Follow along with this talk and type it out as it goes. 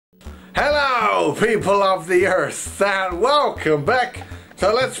Hello, people of the Earth, and welcome back to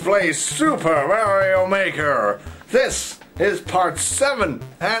Let's Play Super Mario Maker. This is part 7,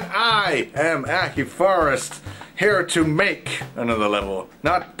 and I am Aki Forest, here to make another level,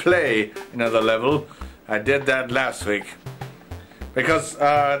 not play another level. I did that last week. Because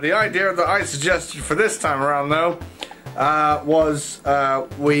the idea that I suggested for this time around, though, was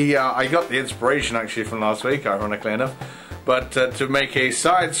I got the inspiration actually from last week, ironically enough, but to make a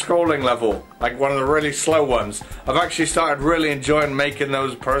side-scrolling level, like one of the really slow ones. I've actually started really enjoying making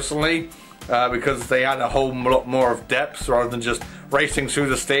those personally, because they add a whole lot more of depth rather than just racing through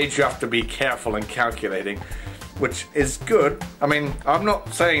the stage. You have to be careful and calculating, which is good. I mean, I'm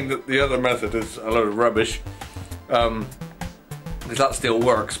not saying that the other method is a load of rubbish, because that still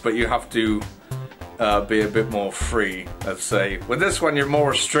works, but you have to be a bit more free, let's say. With this one, you're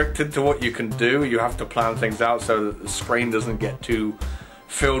more restricted to what you can do. You have to plan things out so that the screen doesn't get too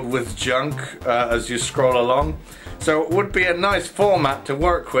filled with junk as you scroll along. So it would be a nice format to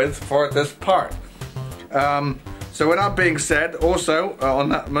work with for this part. So with that being said, also on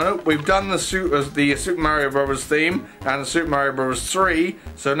that note, we've done the Super Mario Bros. Theme and the Super Mario Bros. 3.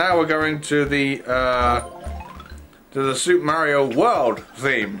 So now we're going to the Super Mario World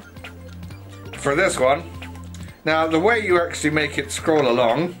theme for this one. Now the way you actually make it scroll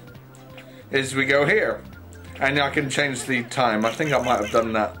along is we go here, and I can change the time. I think I might have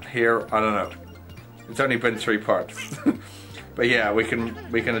done that here. I don't know. It's only been 3 parts, but yeah, we can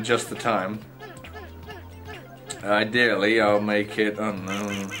adjust the time. Ideally, I'll make it. Oh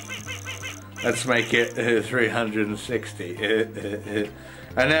no. Let's make it 360.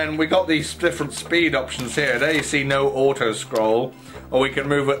 And then we got these different speed options here. There you see no auto scroll, or we can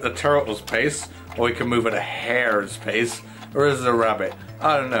move at the turtle's pace, or we can move at a hare's pace, or is it a rabbit?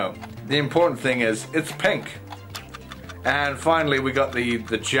 I don't know. The important thing is it's pink. And finally we got the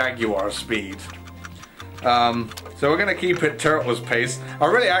Jaguar speed. So we're gonna keep it turtle's pace. I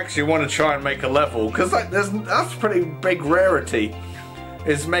really actually want to try and make a level, because that's pretty big rarity,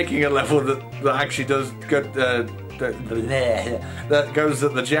 is making a level that actually does good. That goes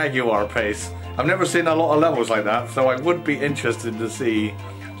at the Jaguar pace. I've never seen a lot of levels like that, so I would be interested to see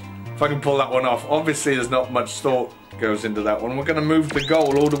if I can pull that one off. Obviously there's not much thought goes into that one. We're going to move the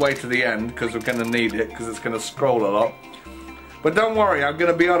goal all the way to the end because we're going to need it, because it's going to scroll a lot. But don't worry, I'm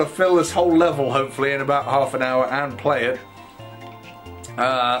going to be able to fill this whole level hopefully in about half an hour and play it.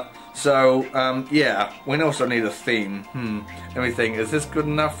 Yeah, we also need a theme. Let me think, is this good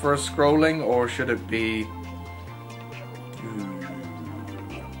enough for a scrolling, or should it be...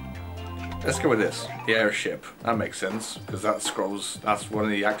 Let's go with this, the airship. That makes sense, because that scrolls. That's one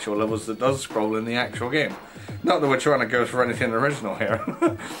of the actual levels that does scroll in the actual game. Not that we're trying to go for anything original here.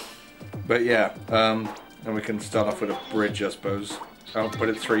 But yeah, and we can start off with a bridge, I suppose. I'll put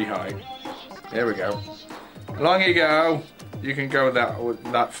it 3 high. There we go. Along you go. You can go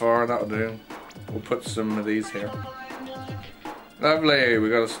that far, that'll do. We'll put some of these here. Lovely,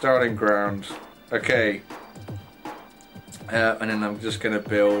 we got a starting ground. Okay. And then I'm just going to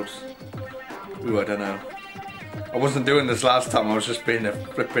build... Ooh, I don't know. I wasn't doing this last time, I was just being a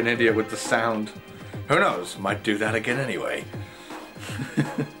flipping idiot with the sound. Who knows, might do that again anyway.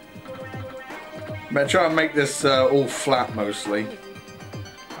 I'm going to try and make this all flat mostly.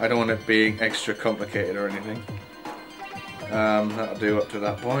 I don't want it being extra complicated or anything. That'll do up to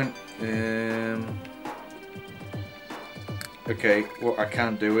that point. Okay, what I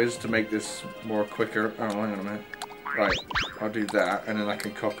can do is to make this more quicker. Oh, hang on a minute. Right, I'll do that, and then I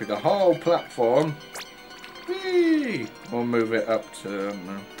can copy the whole platform. Whee! We'll move it up to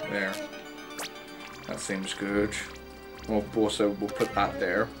there. That seems good. We'll put that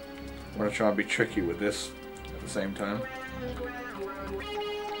there. I'm going to try and be tricky with this at the same time.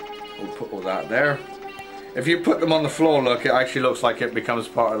 We'll put all that there. If you put them on the floor, look, it actually looks like it becomes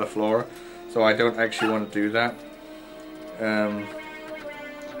part of the floor. So I don't actually want to do that.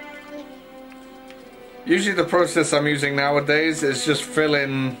 Usually the process I'm using nowadays is just fill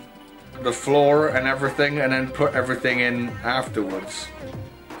in the floor and everything, and then put everything in afterwards.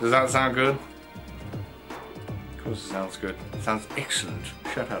 Does that sound good? Of course it sounds good. It sounds excellent.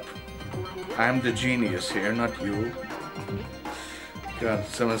 Shut up. I'm the genius here, not you. God,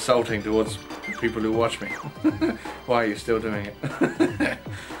 so insulting towards the people who watch me. Why are you still doing it?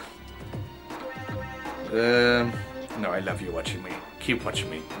 No, I love you watching me. Keep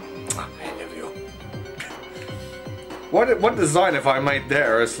watching me. I love you. What design have I made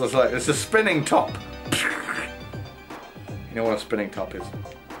there? It's like, it's a spinning top. You know what a spinning top is?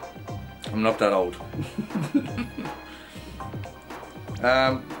 I'm not that old.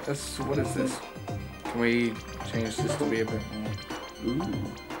 What is this? Can we change this to be a bit more? Ooh.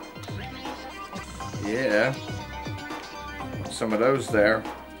 Yeah. Put some of those there.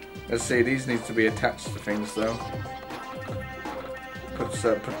 Let's see, these need to be attached to things though. Put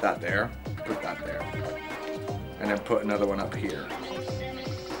that there. Put that there. And then put another one up here.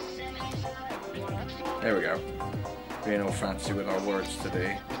 There we go. Being all fancy with our words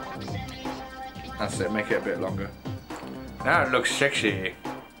today. That's it, make it a bit longer. Now it looks sexy.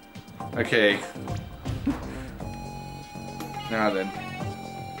 Okay. Now then.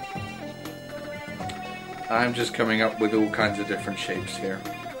 I'm just coming up with all kinds of different shapes here.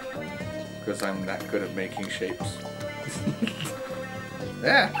 Because I'm that good at making shapes.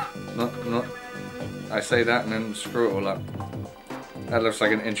 Yeah. No. I say that and then screw it all up. That looks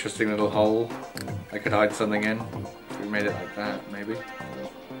like an interesting little hole I could hide something in. If we made it like that, maybe.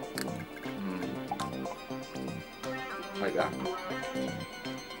 Like that.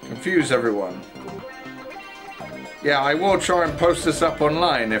 Confuse everyone. Yeah, I will try and post this up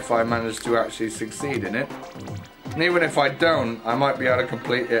online if I manage to actually succeed in it. And even if I don't, I might be able to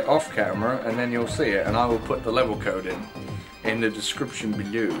complete it off camera and then you'll see it, and I will put the level code in the description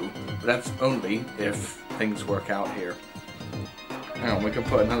below. But that's only if things work out here. Hang on, we can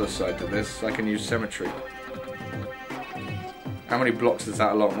put another side to this. I can use symmetry. How many blocks is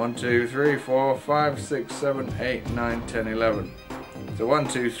that along? 1, 2, 3, 4, 5, 6, 7, 8, 9, 10, 11. So 1,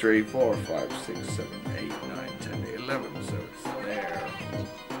 2, 3, 4, 5, 6, 7, 8, 9, 10, 11. So it's there.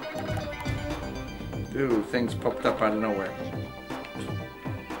 Ooh, things popped up out of nowhere.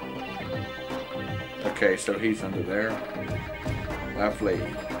 Okay, so he's under there. Lovely.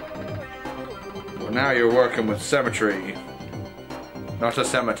 Well, now you're working with symmetry. Not a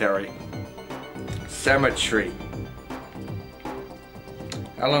cemetery. Symmetry.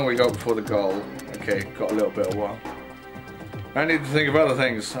 How long we got before the goal? Okay, got a little bit of while. I need to think of other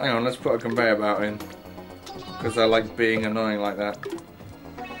things. Hang on, let's put a conveyor belt in. Because I like being annoying like that.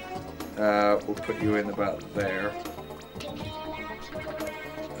 We'll put you in about there.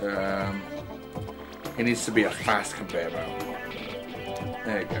 It needs to be a fast conveyor belt.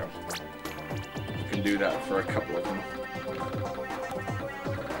 There you go. You can do that for a couple of them.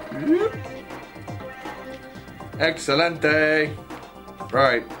 Excelente!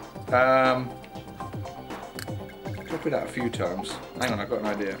 Right. Copy that a few times. Hang on, I've got an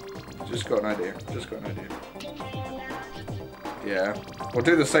idea. Just got an idea. Yeah. We'll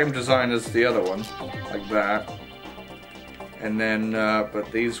do the same design as the other one. Like that. And then,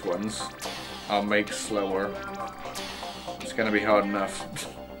 but these ones I'll make slower. It's gonna be hard enough.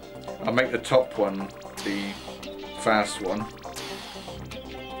 I'll make the top one the fast one.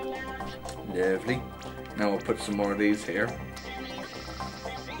 Lovely. Now we'll put some more of these here.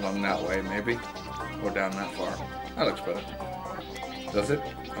 Along that way, maybe. Or down that far. That looks better. Does it?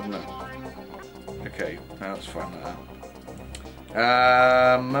 I don't know. Okay, now it's fine like that.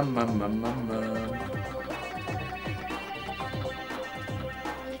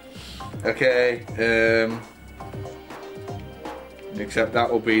 Okay, except that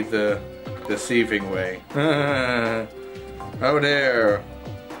will be the deceiving way. Oh dear.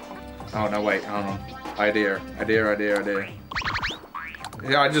 Oh no, wait, hold on. Idea.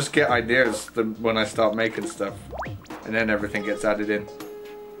 Yeah, I just get ideas when I start making stuff, and then everything gets added in.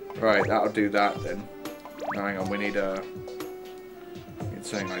 Right, that'll do that then. Now, hang on, we need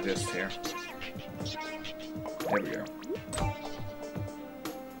something like this here. There we go.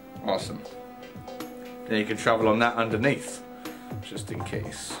 Awesome. Then you can travel on that underneath, just in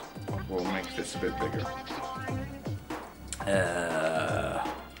case. We'll make this a bit bigger.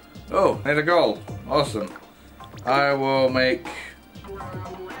 Oh, hit a goal. Awesome. I will make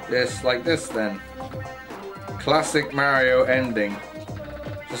this like this then. Classic Mario ending.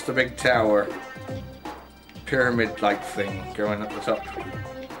 Just a big tower. Pyramid-like thing going up the top.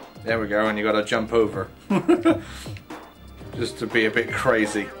 There we go, and you gotta jump over. Just to be a bit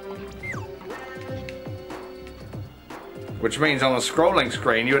crazy. Which means on a scrolling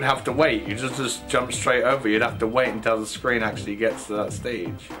screen you would have to wait. You just jump straight over. You'd have to wait until the screen actually gets to that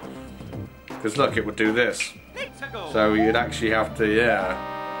stage. Because look, it would do this. So you'd actually have to, yeah.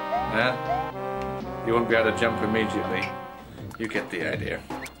 You wouldn't be able to jump immediately. You get the idea.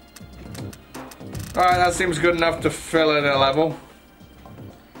 Alright, that seems good enough to fill in a level.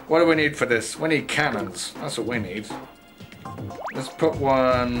 What do we need for this? We need cannons. That's what we need. Let's put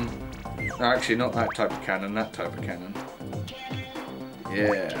one... No, actually, not that type of cannon, that type of cannon.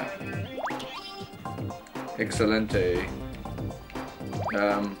 Yeah. Excelente.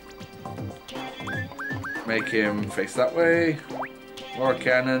 Make him face that way. More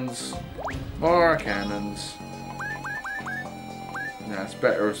cannons. More cannons. Yeah, it's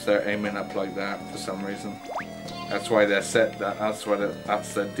better if they're aiming up like that for some reason. That's why they're set that.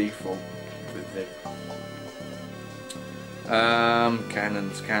 That's their default.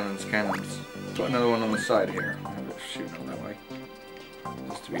 Cannons, cannons, cannons. Put another one on the side here. I'm just shooting them that way.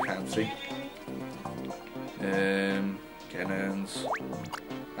 Just to be fancy. Cannons.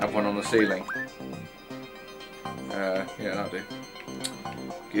 Have one on the ceiling. Yeah, that'll do.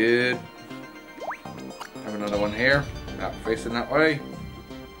 Good. Have another one here. Facing that way.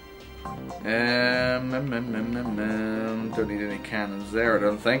 Don't need any cannons there, I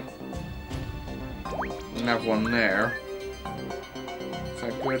don't think. And have one there. Is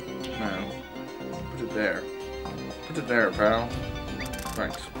that good? No. Put it there. Put it there, pal.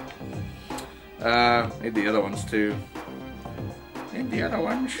 Right. Need the other ones too. Need the other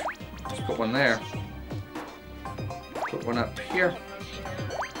ones. Just put one there. Put one up here.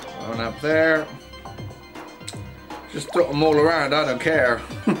 One up there. Just put them all around, I don't care.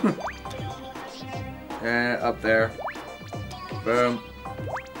 Up there. Boom.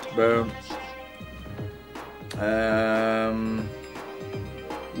 Boom.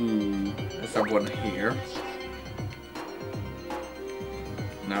 Let's have one here.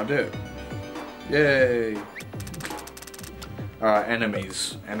 Now do it. Yay! Alright,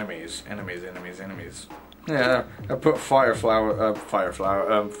 enemies. Enemies. Enemies, enemies, enemies. Yeah, I put fireballs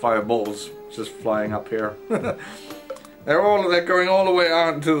just flying up here. They're going all the way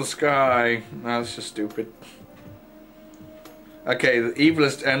out into the sky. That's just stupid. Okay, the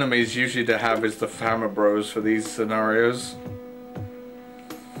evilest enemies usually to have is the Hammer Bros for these scenarios.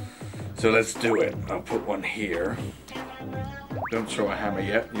 So let's do it. I'll put one here. Don't throw a hammer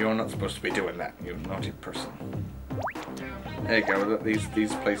yet. You're not supposed to be doing that, you naughty person. There you go. These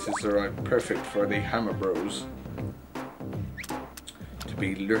places are perfect for the Hammer Bros to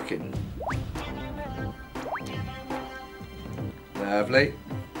be lurking. Lovely.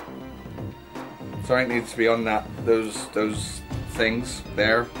 Something needs to be on those things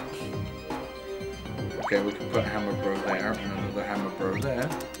there. Okay, we can put a Hammer Bro there and another Hammer Bro there.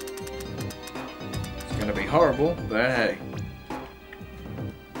 It's gonna be horrible, but hey.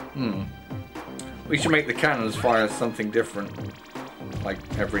 We should make the cannons fire something different, like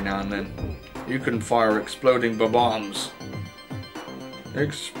every now and then. You can fire exploding bombs.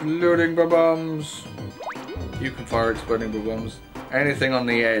 Exploding bombs. You can fire exploding bombs. Anything on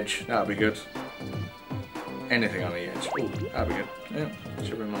the edge, that'll be good. Anything on the edge. Ooh, that'll be good. Yeah,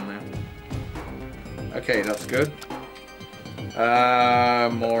 should be on there. Okay, that's good.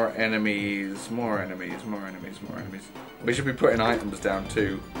 More enemies, more enemies, more enemies, more enemies. We should be putting items down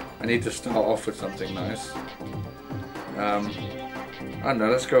too. I need to start off with something nice. I don't know,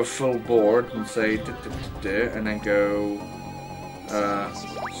 let's go full board and say and then go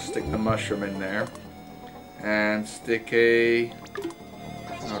stick the mushroom in there. And stick a...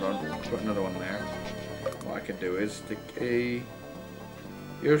 Hold on, put another one there. What I can do is stick a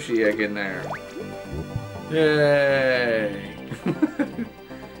Yoshi egg in there. Yay!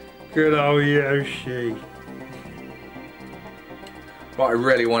 Good old Yoshi. What I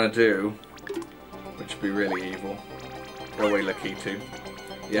really want to do, which would be really evil, go away Lakitu.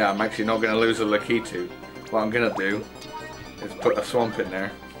 Yeah, I'm actually not going to lose a Lakitu. What I'm going to do is put a swamp in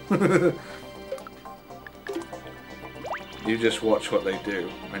there. You just watch what they do.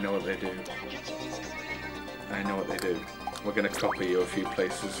 I know what they do. I know what they do. We're going to copy you a few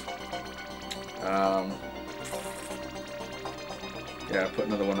places. Yeah, put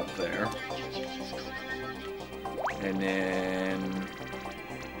another one up there. And then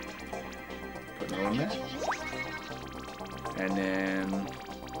put another one there. And then...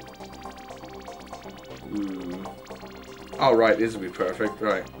 Ooh. Oh, right, this will be perfect.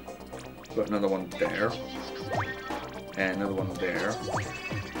 Right. Put another one there. And another one there.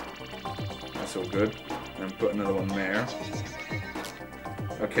 That's all good. And put another one there.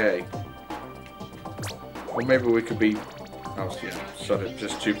 Okay. Or maybe we could be... Oh, yeah, sort of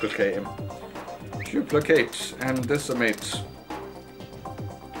just duplicate him. Duplicate and decimate.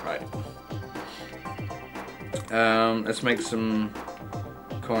 Right. Let's make some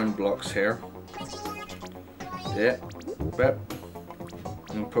coin blocks here. Yeah. Yep.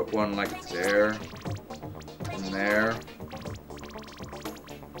 And put one like there. And there.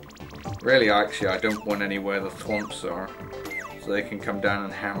 Really, actually, I don't want anywhere the thwomps are. So they can come down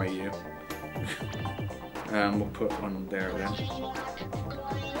and hammer you. We'll put one there then.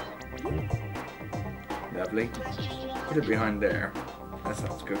 Lovely. Put it behind there. That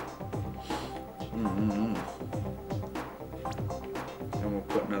sounds good. And we'll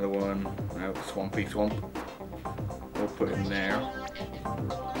put another one. Now, swampy thwomp. We'll put him there.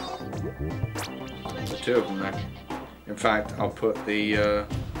 The two of them there. In fact, I'll put the...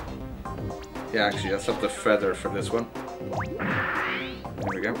 yeah, actually, let's have the feather for this one.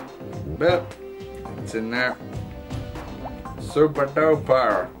 There we go. But it's in there. Super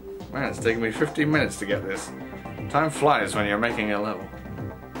duper. Man, it's taking me 15 minutes to get this. Time flies when you're making a level.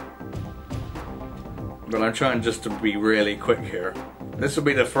 But I'm trying just to be really quick here. This will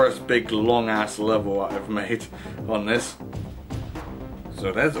be the first big long ass level I've made on this.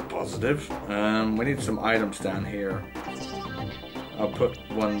 So there's a positive. We need some items down here. I'll put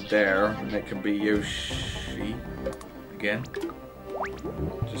one there, and it can be Yoshi again,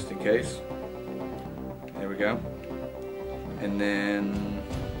 just in case. There we go. And then,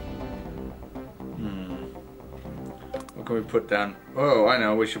 what can we put down? Oh, I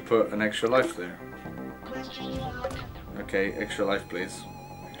know. We should put an extra life there. Okay, extra life, please.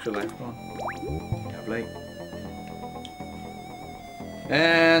 Extra life, come on. Lovely.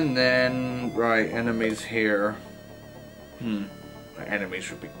 And then, right, enemies here. Enemies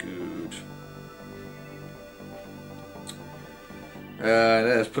would be good.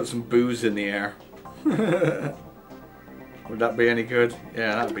 Let's put some booze in the air. Would that be any good?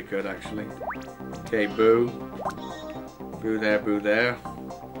 Yeah, that'd be good actually. Okay, boo. Boo there, boo there.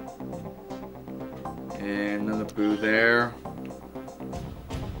 And another boo there.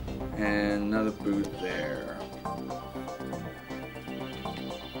 And another boo there.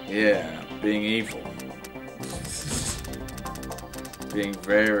 Yeah, being evil. Being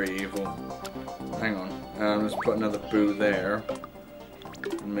very evil. Hang on. Let's put another boo there.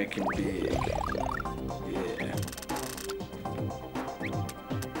 And make him big. Yeah.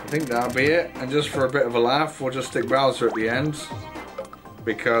 I think that'll be it. And just for a bit of a laugh, we'll just stick Bowser at the end.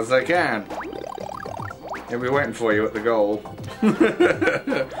 Because I can. He'll be waiting for you at the goal.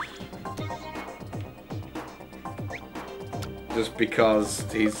 Just because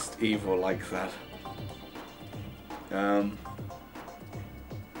he's evil like that.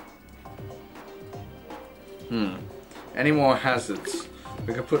 Any more hazards?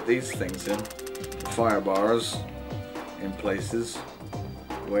 We could put these things in. Fire bars in places.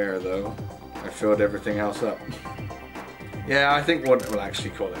 Where though? I filled everything else up. Yeah, I think we'll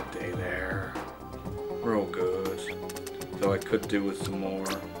actually call it a day there. We're all good. Though I could do with some more.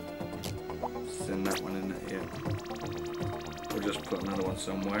 Send that one in there, yeah. We'll just put another one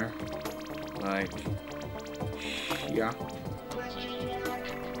somewhere. Like, yeah.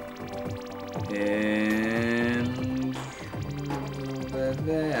 And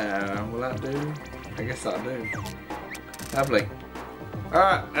there. Will that do? I guess that'll do. Lovely.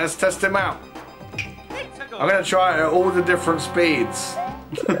 Alright, let's test him out. I'm gonna try it at all the different speeds.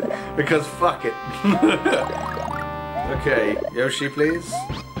 Because fuck it. Okay, Yoshi please.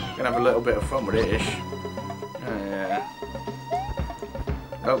 Gonna have a little bit of fun with it-ish. Oh yeah.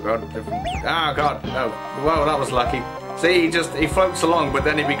 Oh god, different. Oh god, no. Whoa, that was lucky. See, he floats along, but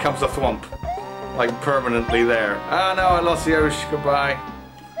then he becomes a thwomp. Like permanently there. Oh no, I lost Yoshi, goodbye.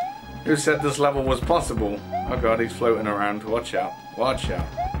 Who said this level was possible? Oh god, he's floating around. Watch out. Watch out.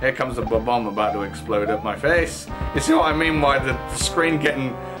 Here comes a bomb about to explode at my face. You see what I mean by the screen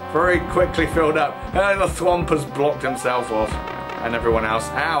getting very quickly filled up? And the thwomp has blocked himself off. And everyone else.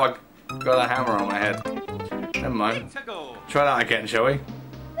 Ow, I got a hammer on my head. Never mind. Try that again, shall we?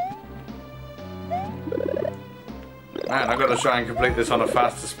 Man, I've got to try and complete this on a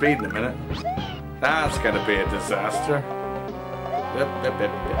faster speed in a minute. That's going to be a disaster.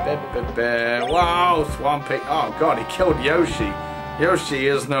 Wow, Swampy. Oh god, he killed Yoshi. Yoshi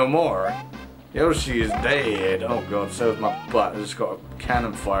is no more. Yoshi is dead. Oh god, so is my butt. I just got a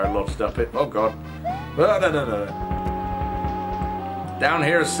cannon fire lodged up it. Oh god. Down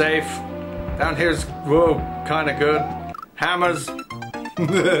here's safe. Down here's, whoa, kind of good. Hammers.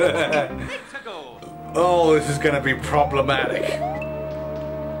 Oh, this is going to be problematic.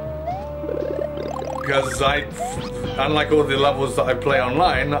 Because unlike all the levels that I play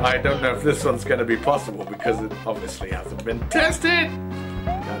online, I don't know if this one's going to be possible because it obviously hasn't been tested.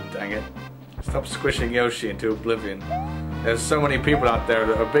 God dang it. Stop squishing Yoshi into oblivion. There's so many people out there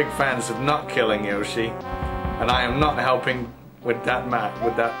that are big fans of not killing Yoshi, and I am not helping with that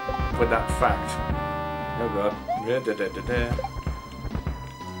that fact. Oh god.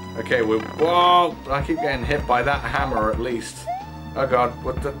 Okay, whoa! I keep getting hit by that hammer at least. Oh god,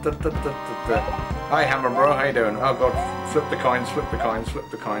 what the. Hi Hammer Bro, how you doing? Oh god, flip the coins, flip the coins, flip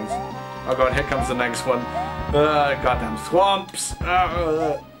the coins. Oh god, here comes the next one. Goddamn swamps!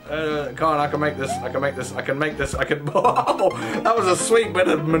 Come on, I can make this, I can make this, I can make this, I can. Oh, that was a sweet bit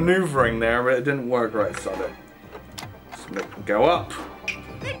of maneuvering there, but it didn't work right, so go up.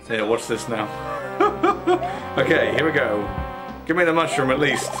 Here, watch this now. Okay, here we go. Give me the mushroom at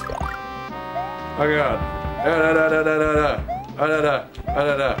least. Oh god.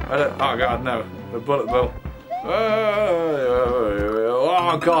 Oh god, no. The bullet bill. Oh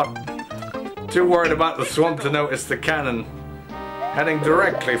god. Too worried about the swamp to notice the cannon. Heading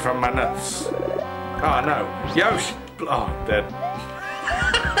directly from my nuts. Oh no. Yosh! Oh, dead.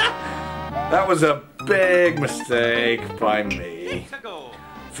 That was a big mistake by me.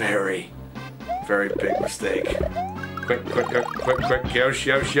 Very, very big mistake. Quick, Yosh,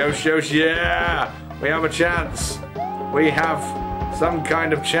 yeah! We have a chance. We have some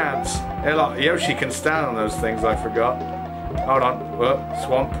kind of chance. Hey look, Yoshi can stand on those things, I forgot. Hold on. Whoa,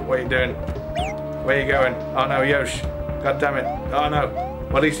 swamp, what are you doing? Where are you going? Oh no, Yosh. God damn it. Oh no.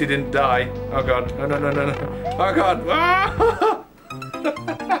 Well, at least he didn't die. Oh god. Oh no. Oh god. Ah!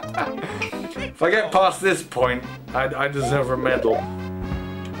 If I get past this point, I deserve a medal.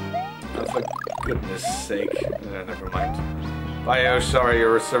 Oh, for goodness sake. Never mind. Bye, Yosh. Sorry,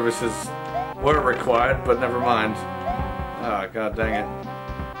 your services were required, but never mind. Oh god dang it.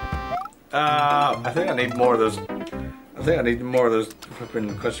 I think I need more of those. I think I need more of those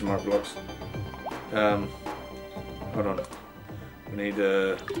flipping question mark blocks. Hold on. We need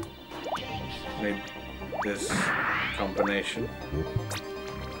this combination.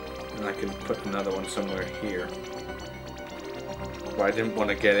 And I can put another one somewhere here. But I didn't want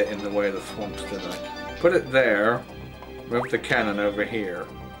to get it in the way of the swamps, did I? Put it there. Move the cannon over here.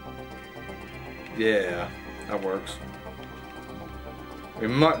 Yeah, that works. We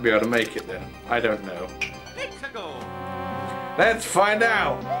might be able to make it then. I don't know. Let's find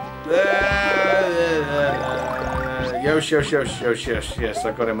out! Yosh, yes,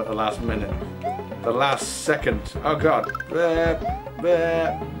 I got him at the last minute. The last second. Oh god.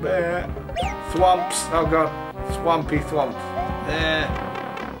 Swamps. Oh god. Swampy swamps.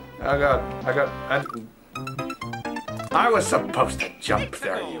 Oh god. I was supposed to jump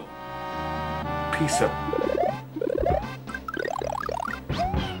there, you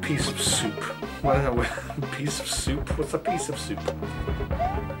piece of soup. What is a piece of soup? What's a piece of soup?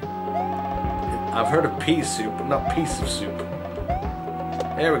 I've heard of pea soup, but not piece of soup.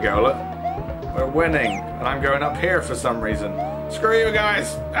 Here we go, look. We're winning. And I'm going up here for some reason. Screw you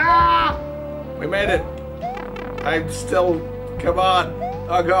guys! Ah! We made it. I'm still... Come on.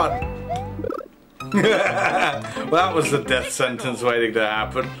 Oh god. Well, that was the death sentence waiting to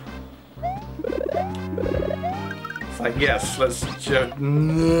happen. It's like, yes, let's just...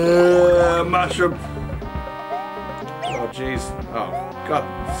 mushroom. Oh, jeez. Oh,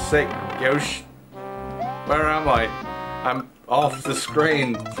 God's sake, Yosh. Where am I? I'm off the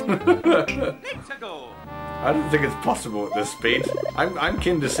screen. I don't think it's possible at this speed. I'm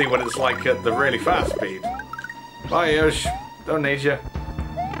keen to see what it's like at the really fast speed. Bye, Yosh. Don't need you.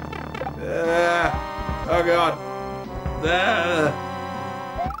 Oh god.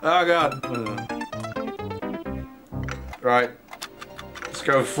 Oh god. Right. Let's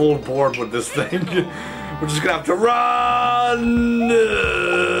go full board with this thing. We're just gonna have to run!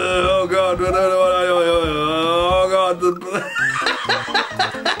 Oh god. Oh god.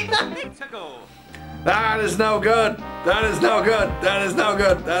 That is no good. That is no good. That is no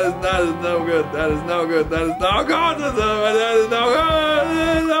good. That is no good. That is no good. That is no good. That is no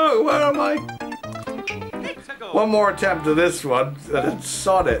good. No, where am I? One more attempt to this one, and then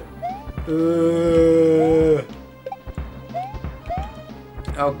sod it.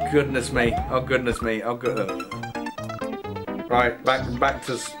 Oh goodness me! Oh goodness me! Oh good. Right, back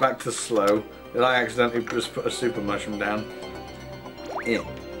to slow. Did I accidentally just put a super mushroom down? Yeah.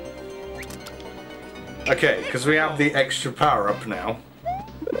 Okay, because we have the extra power up now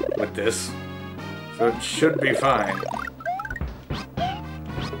with this, so it should be fine.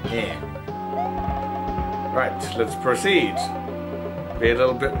 Yeah. Right, let's proceed. Be a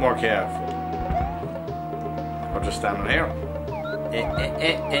little bit more careful. I'll just stand on here.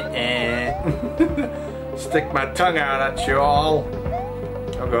 Stick my tongue out at you all.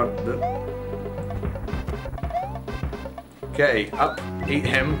 Oh god. Okay, up. Eat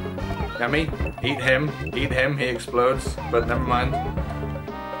him. Yummy. Eat him. Eat him. He explodes. But never mind.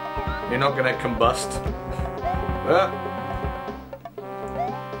 You're not gonna combust.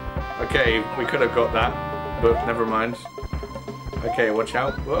 Okay, we could have got that. But never mind. Okay, watch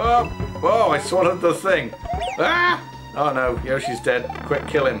out. Whoa! Whoa, I swallowed the thing. Ah! Oh no, Yoshi's dead. Quick,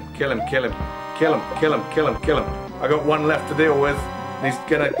 kill him. Kill him, kill him. Kill him, kill him, kill him, kill him. I got one left to deal with. He's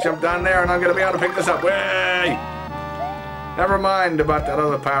gonna jump down there and I'm gonna be able to pick this up. Way! Never mind about that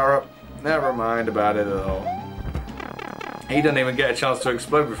other power-up. Never mind about it at all. He doesn't even get a chance to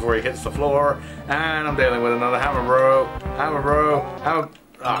explode before he hits the floor. And I'm dealing with another hammer bro. Hammer bro. Hammer...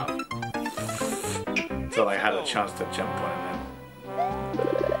 Ah. Until I had a chance to jump on him then.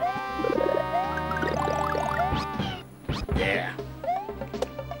 Yeah.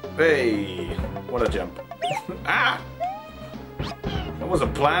 Hey. What a jump. Ah! That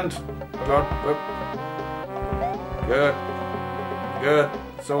wasn't planned. Oh god. Good. Good.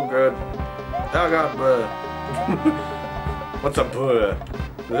 So good. Oh god. What's a buh?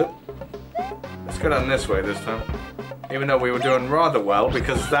 Let's go down this way this time. Even though we were doing rather well,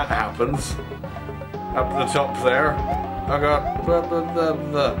 because that happens. Up the top there. Oh god.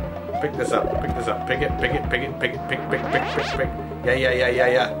 Pick this up. Pick this up. Pick it. Pick it. Pick it. Pick it. Pick.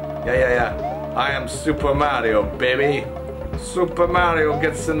 Yeah. I am Super Mario, baby. Super Mario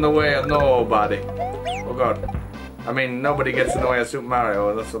gets in the way of nobody. Oh god. I mean, nobody gets in the way of Super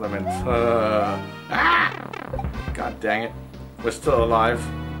Mario. That's what I meant. God dang it. We're still alive.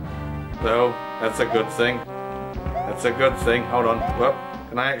 Though, that's a good thing. That's a good thing. Hold on. Well,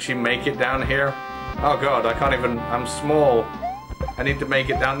 can I actually make it down here? Oh god, I can't even. I'm small. I need to make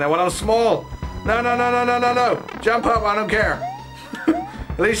it down there when I'm small. No. Jump up, I don't care.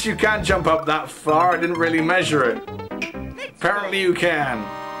 At least you can jump up that far. I didn't really measure it. Apparently you can.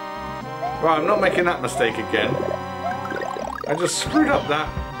 Right, I'm not making that mistake again. I just screwed up that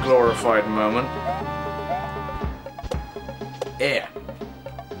glorified moment. Yeah.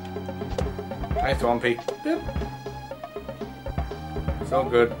 Hi, Swampy. Yep. So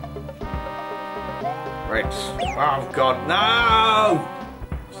good. Right. Oh, God. No!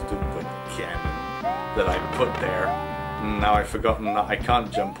 Stupid cannon that I put there. Now I've forgotten that I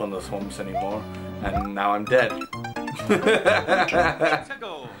can't jump on the swamps anymore. And now I'm dead.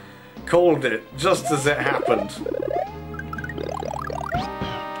 Called it just as it happened.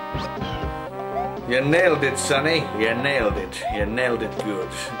 You nailed it, Sonny. You nailed it. You nailed it good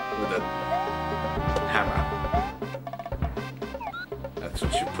with a hammer. That's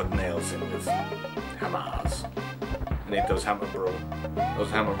what you put nails in with. Hammers. I need those hammer bro. Those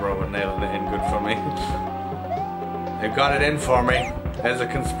hammer bro are nailing it in good for me. They've got it in for me. There's a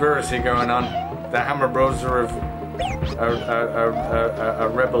conspiracy going on. The hammer bros are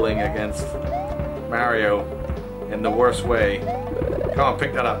rebelling against Mario in the worst way. Come on,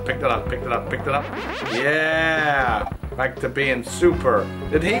 pick that up, pick that up, pick that up, pick that up. Yeah! Back to being super.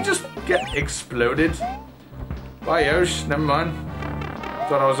 Did he just get exploded? Bye, Yosh. Never mind.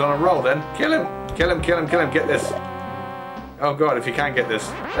 Thought I was on a roll then. Kill him! Kill him, kill him, kill him. Get this. Oh god, if you can get this.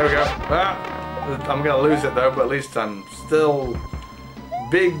 There we go. Ah! I'm gonna lose it though, but at least I'm still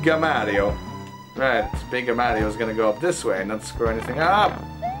Big Mario. Right, Big Mario's gonna go up this way and not screw anything up.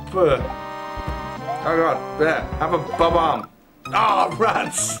 Oh god, there, have a bomb. Oh,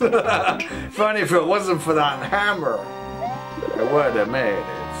 rats! Funny if it wasn't for that hammer, I would have made it.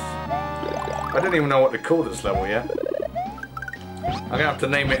 I didn't even know what to call this level yet. I'm gonna have to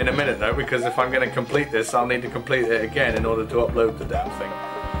name it in a minute though, because if I'm gonna complete this, I'll need to complete it again in order to upload the damn thing.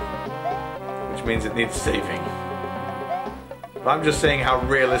 Which means it needs saving. But I'm just saying how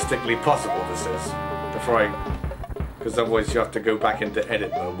realistically possible this is. Before because otherwise you have to go back into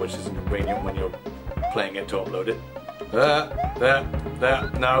edit mode, which is inconvenient when you're playing it to upload it. There,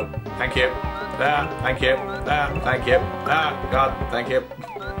 no, thank you. There, thank you. There, thank you. God, thank you.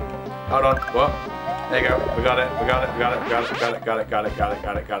 Hold on, what? There you go, we got it.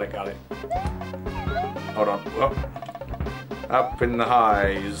 Hold on, whoop. Up in the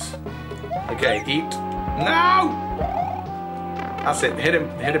highs. Okay, eat. No! That's it, hit him.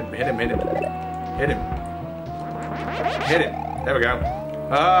 Hit him. There we go.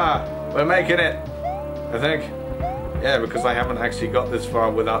 Ah, we're making it, I think. Yeah, because I haven't actually got this far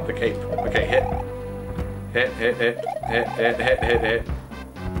without the cape. Okay, hit. Hit.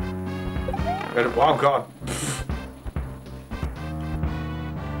 Oh god.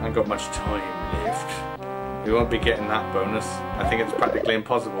 I ain't got much time left. We won't be getting that bonus. I think it's practically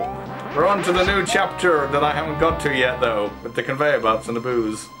impossible. We're on to the new chapter that I haven't got to yet though, with the conveyor belts and the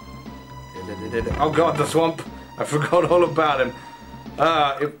booze. Oh god, the swamp. I forgot all about him.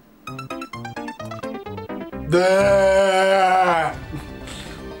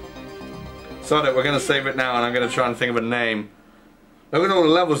 So we're going to save it now and I'm going to try and think of a name. Look at all the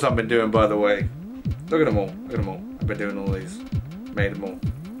levels I've been doing, by the way. Look at them all. Look at them all. I've been doing all these. Made them all.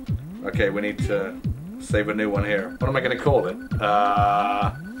 Okay, we need to save a new one here. What am I going to call it?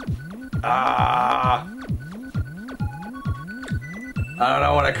 I don't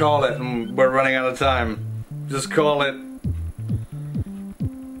know what I call it, and we're running out of time. Just call it.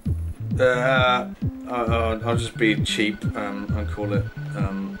 I'll just be cheap and call it.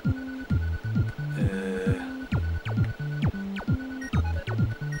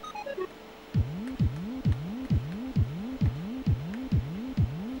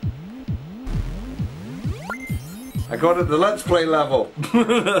 I got it, the Let's Play level.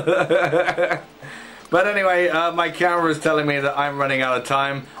 But anyway, my camera is telling me that I'm running out of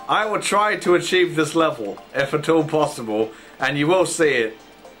time. I will try to achieve this level, if at all possible, and you will see it,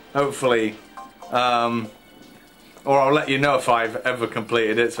 hopefully. Or I'll let you know if I've ever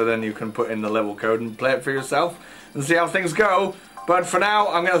completed it, so then you can put in the level code and play it for yourself and see how things go. But for now,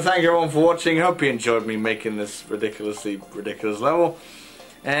 I'm going to thank everyone for watching. Hope you enjoyed me making this ridiculously ridiculous level.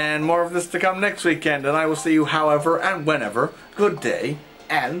 And more of this to come next weekend, and I will see you however and whenever. Good day,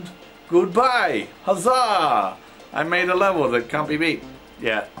 and goodbye! Huzzah! I made a level that can't be beat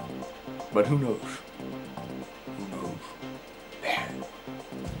yet. But who knows? Who knows?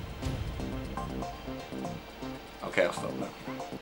 Okay, I'll stop now.